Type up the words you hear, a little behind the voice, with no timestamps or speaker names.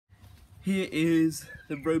Here is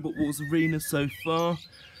the Robot Wars arena so far.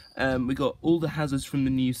 We got all the hazards from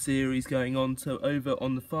the new series going on. So over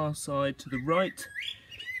on the far side to the right,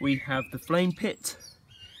 we have the flame pit.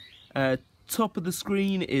 Top of the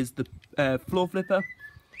screen is the floor flipper.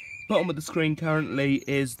 Bottom of the screen currently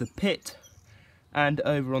is the pit. And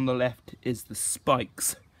over on the left is the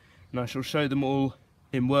spikes. And I shall show them all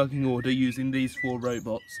in working order using these 4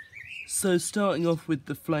 robots. So starting off with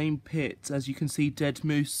the flame pit, as you can see Dead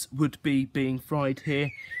Moose would be being fried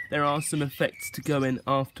here. There are some effects to go in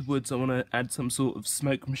afterwards. I want to add some sort of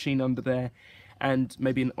smoke machine under there and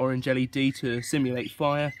maybe an orange LED to simulate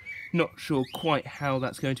fire. Not sure quite how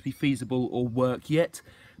that's going to be feasible or work yet,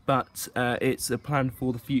 but it's a plan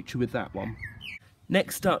for the future with that one.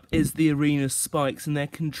 Next up is the arena spikes, and they're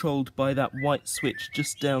controlled by that white switch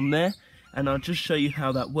just down there, and I'll just show you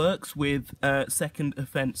how that works with second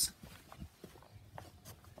offence.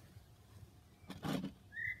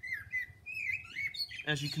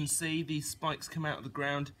 As you can see, these spikes come out of the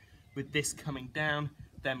ground with this coming down,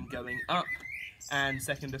 them going up, and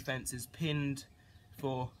second offence is pinned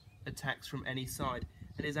for attacks from any side.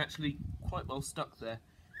 It is actually quite well stuck there.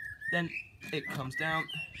 Then it comes down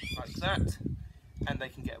like that, and they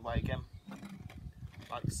can get away again,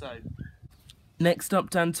 like so. Next up,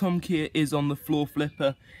 Dan Tomke is on the floor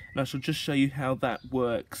flipper, and I shall just show you how that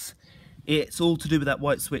works. It's all to do with that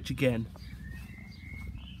white switch again.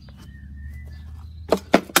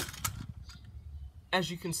 As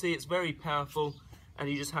you can see, it's very powerful, and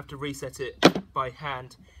you just have to reset it by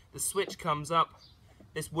hand. The switch comes up,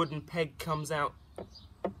 this wooden peg comes out,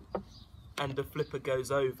 and the flipper goes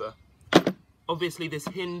over. Obviously this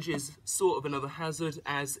hinge is sort of another hazard,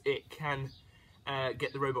 as it can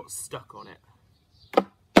get the robot stuck on it.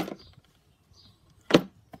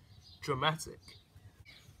 Dramatic.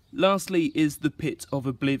 Lastly is the Pit of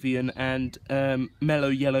Oblivion, and Mellow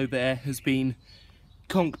Yellow there has been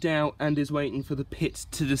conked out and is waiting for the pit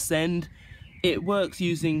to descend. It works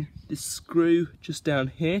using this screw just down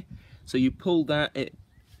here. So you pull that, it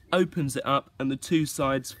opens it up, and the 2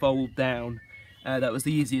 sides fold down. That was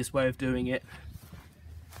the easiest way of doing it.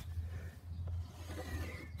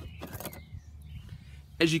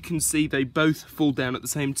 As you can see, they both fall down at the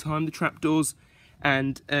same time, the trapdoors,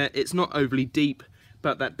 and it's not overly deep,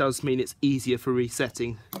 but that does mean it's easier for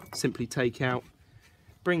resetting. Simply take out,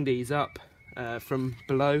 bring these up from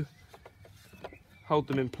below, hold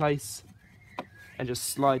them in place, and just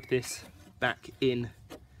slide this back in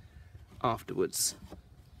afterwards.